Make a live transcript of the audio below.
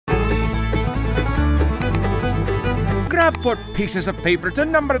Grab 4 pieces of paper to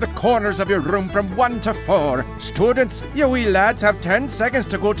number the corners of your room from 1 to 4. Students, you wee lads have 10 seconds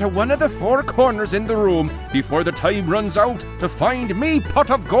to go to one of the 4 corners in the room before the time runs out to find me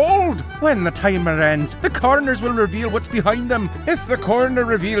pot of gold. When the timer ends, the corners will reveal what's behind them. If the corner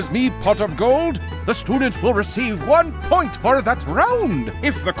reveals me pot of gold, the student will receive 1 point for that round.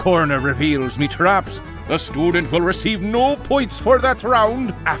 If the corner reveals me traps, the student will receive no points for that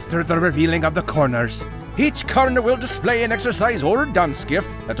round. After the revealing of the corners, each corner will display an exercise or dance gift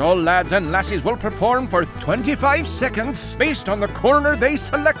that all lads and lassies will perform for 25 seconds based on the corner they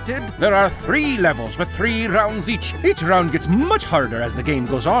selected. There are 3 levels with 3 rounds each. Each round gets much harder as the game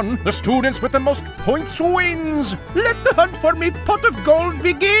goes on. The students with the most points wins. Let the hunt for me pot of gold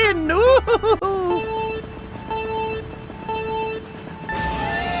begin. Ooh.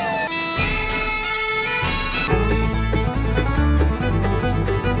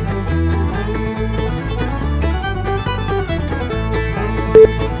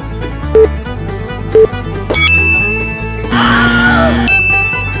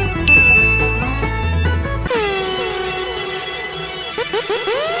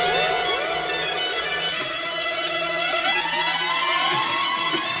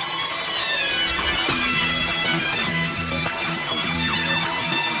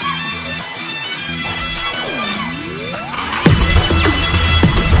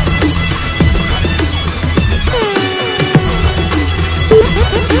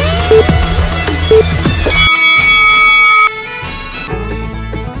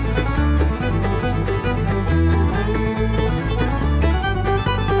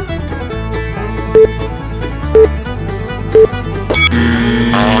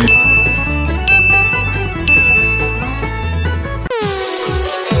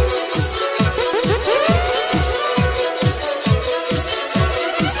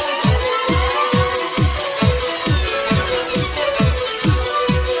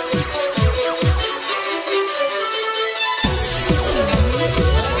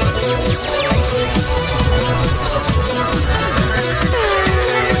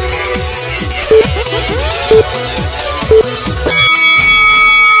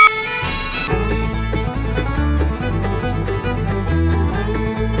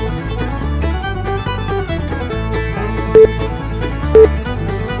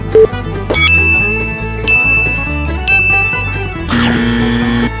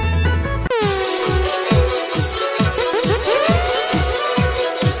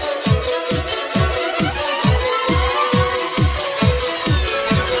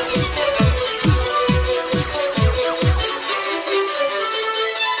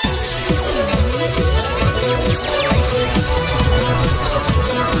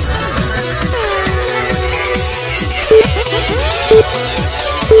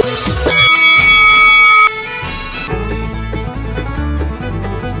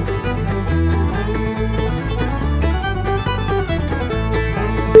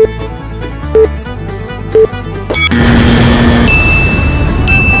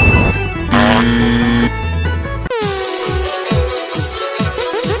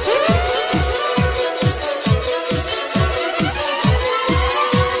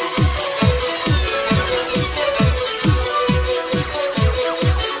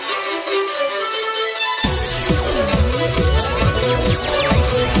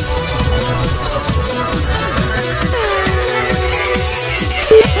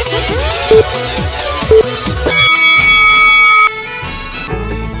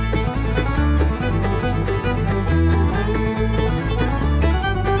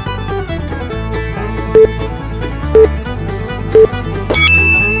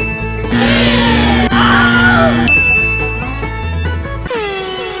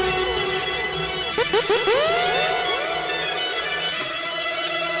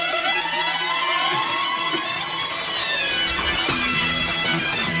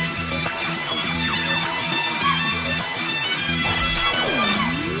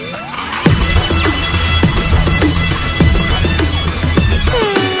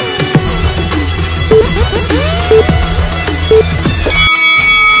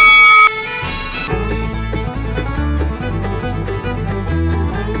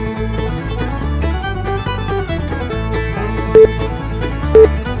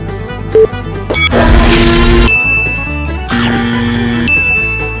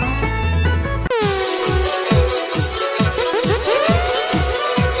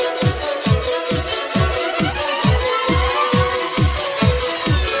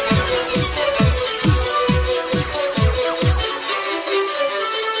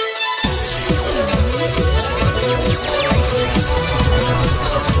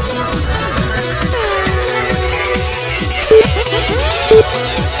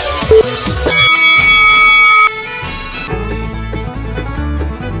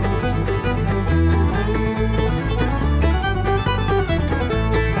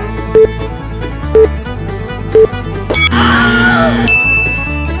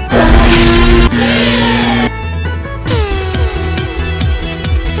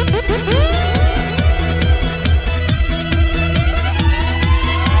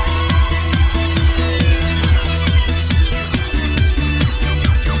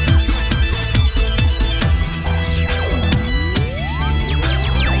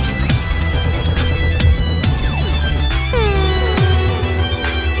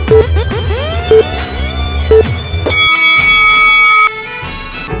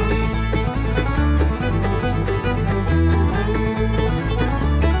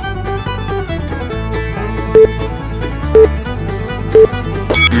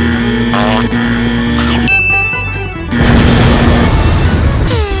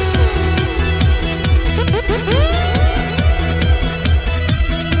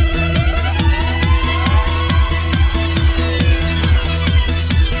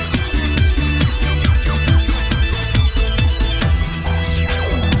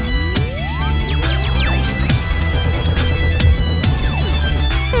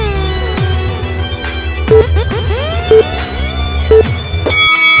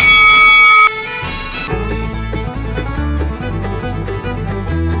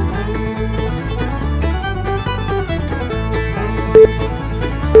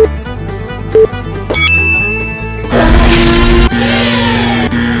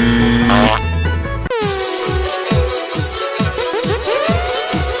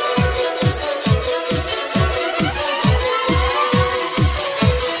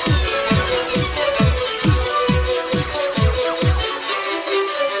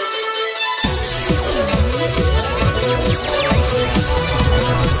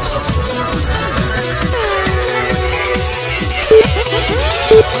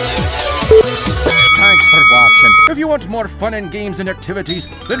 want more fun and games and activities?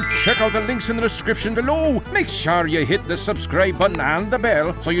 Then check out the links in the description below. Make sure you hit the subscribe button and the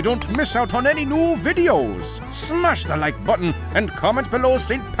bell so you don't miss out on any new videos. Smash the like button and comment below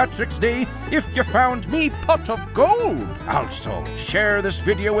St. Patrick's Day if you found me pot of gold. Also, share this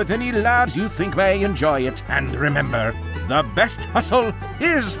video with any lads you think may enjoy it. And remember, the best hustle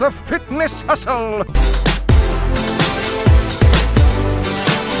is the fitness hustle.